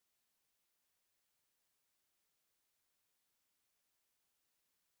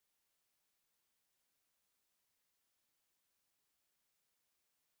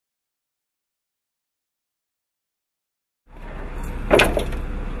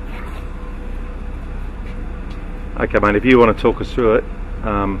Okay, mate, if you want to talk us through it,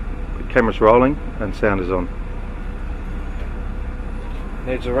 the camera's rolling and sound is on.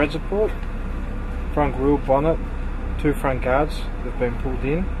 Needs a red support, front wheel bonnet, 2 front guards that have been pulled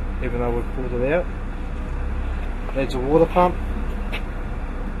in, even though we've pulled it out. Needs a water pump,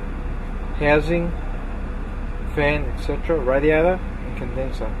 housing, fan, etc., radiator and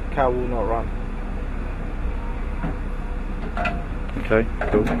condenser. Car will not run. Okay,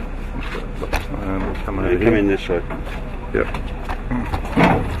 cool. We'll come over here. Come in this way. Yep.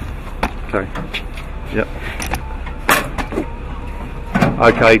 Okay. Yep.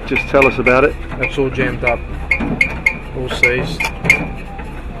 Okay, just tell us about it. It's all jammed up, all seized,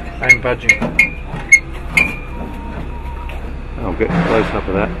 ain't budging. I'll get a close up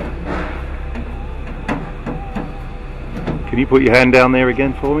of that. Can you put your hand down there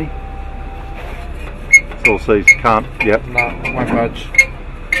again for me? It's all seized. Can't. Yep. No, won't budge.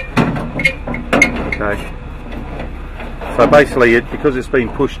 Okay. So basically, because it's been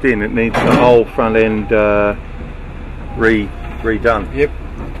pushed in, it needs the whole front end redone. Yep.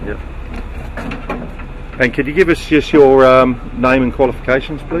 Yep. And could you give us just your name and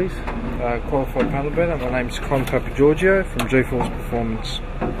qualifications, please? Qualified panel beater. My name's Con Papagiorgio from G-Force Performance.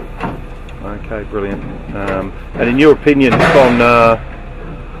 Okay, brilliant. And in your opinion, Con,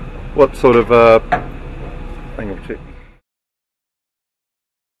 what sort of hang on a sec.